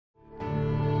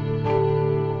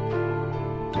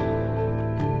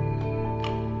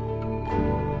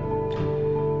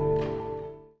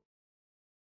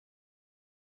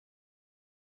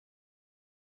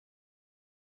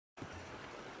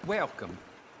welcome.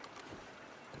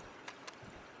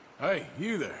 Hey,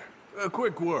 you there. A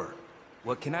quick word.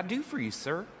 What can I do for you,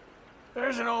 sir?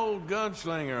 There's an old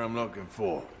gunslinger I'm looking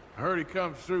for. I heard he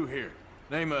comes through here.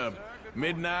 Name of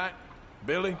Midnight?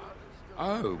 Billy?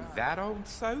 Oh, that old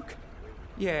soak?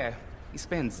 Yeah, he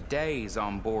spends days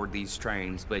on board these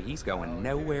trains, but he's going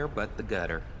nowhere but the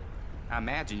gutter. I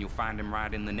imagine you'll find him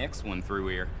right in the next one through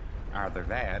here. Either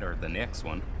that or the next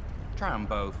one. Try them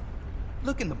both.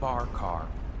 Look in the bar car.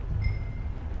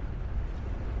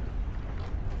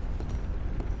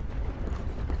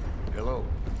 Hello.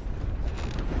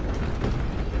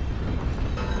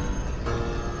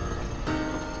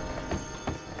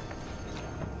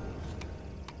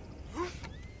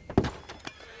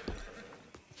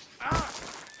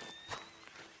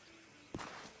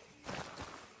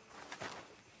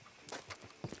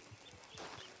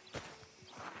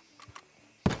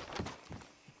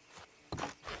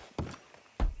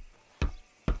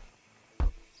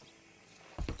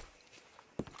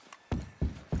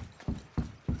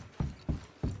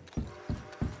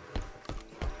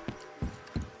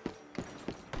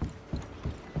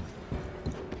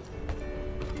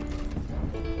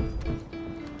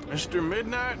 Mr.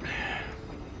 Midnight?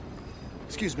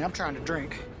 Excuse me, I'm trying to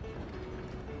drink.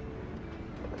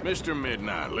 Mr.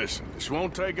 Midnight, listen, this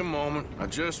won't take a moment. I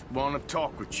just want to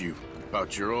talk with you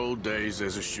about your old days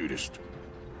as a shootist.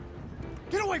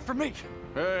 Get away from me!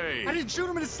 Hey! I didn't shoot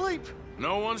him in his sleep!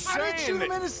 No one's saying I didn't shoot him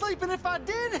that... in his sleep, and if I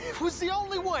did, it was the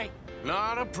only way!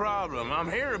 Not a problem.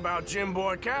 I'm here about Jim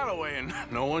Boy Calloway, and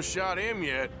no one shot him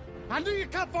yet. I knew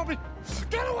you'd come for me!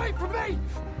 Get away from me!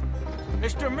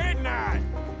 Mr. Midnight!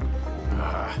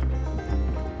 I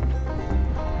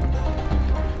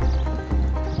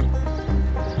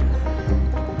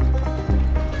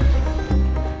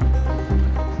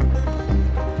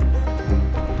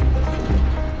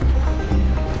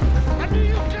knew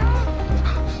you'd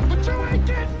come! But you ain't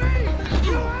getting me!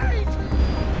 You ain't!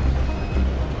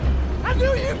 I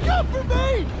knew you'd come for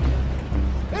me!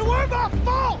 It weren't my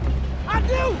fault! I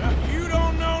knew! You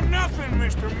don't know nothing,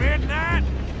 Mr. Midnight.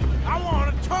 I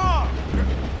want to talk.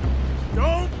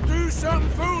 Don't do something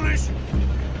foolish.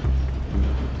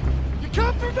 You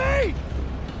come for me!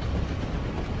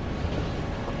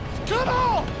 Come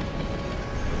on!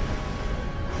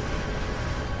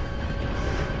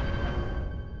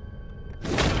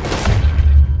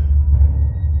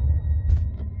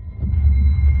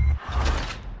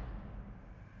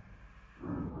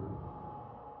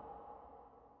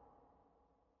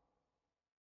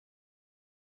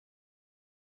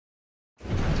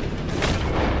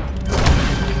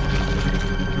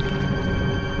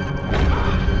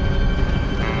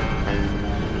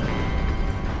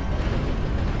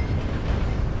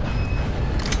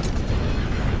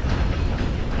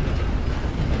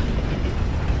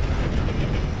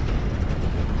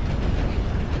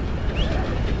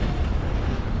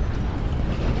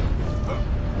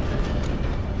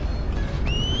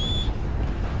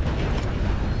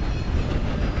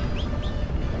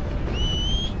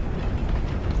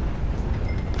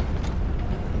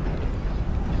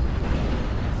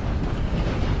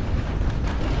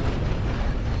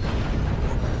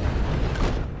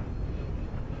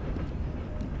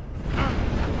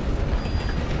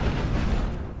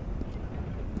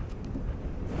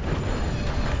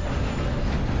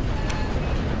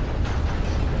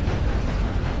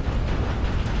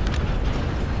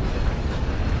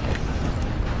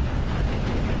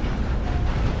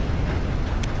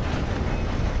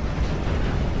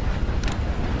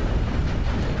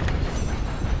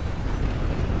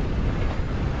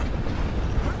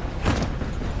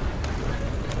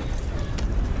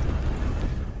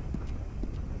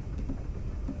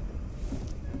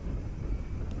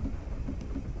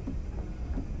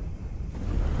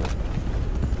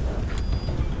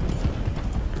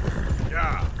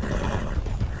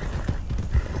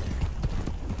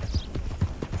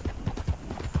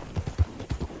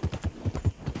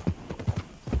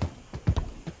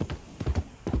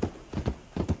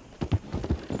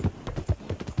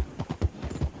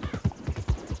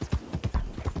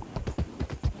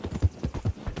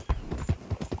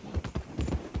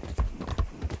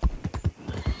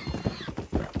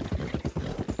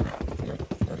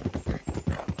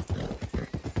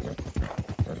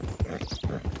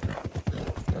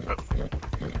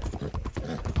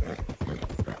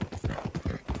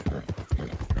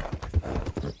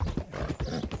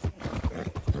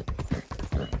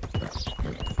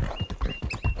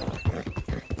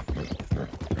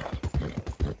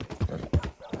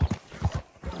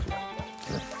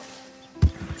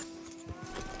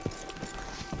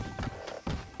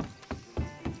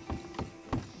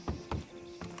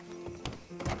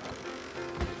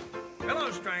 Hello,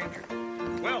 stranger.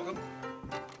 Welcome.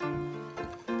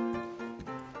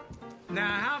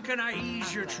 Now, how can I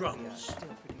ease your troubles?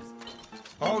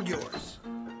 All yours.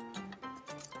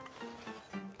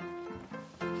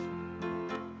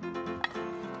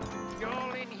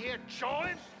 Y'all in here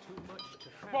chawing?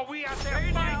 While we out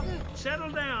there fighting? Settle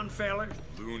down, fellas.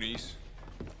 Loonies.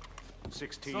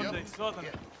 16. Sunday Southern.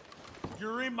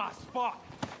 You're in my spot.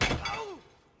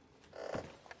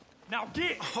 Now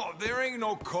get! Oh, there ain't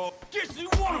no call. Guess you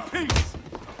want a piece!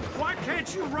 Why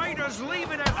can't you raiders leave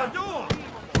it at the door?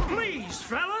 Please,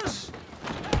 fellas.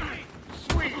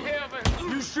 Sweet heaven!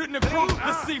 You shouldn't have brought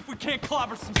to see if we can't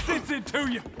clobber some sense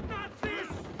into you. Not this!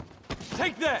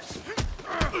 Take that.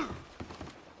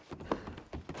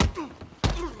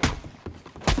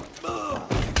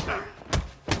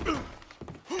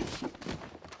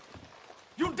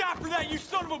 You'll die for that, you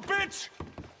son of a bitch!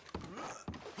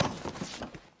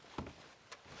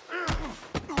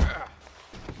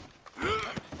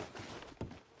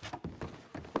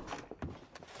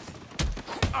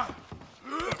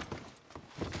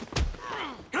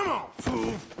 Come on,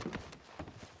 fool.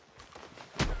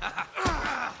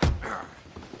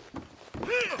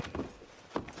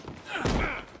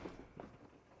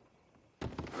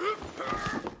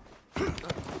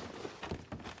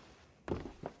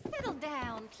 Settle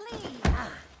down, please.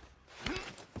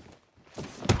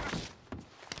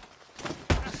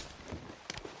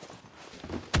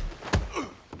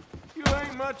 You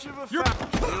ain't much of a fighter.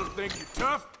 Still think you're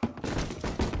tough?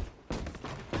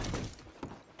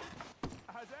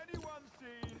 Has anyone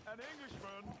seen an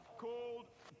Englishman called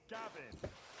Gavin?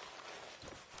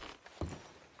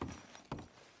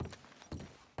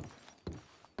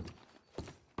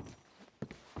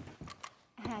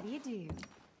 How do you do?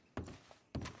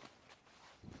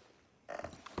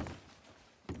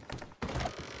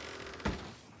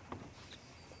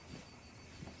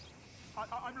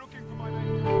 I'm looking for my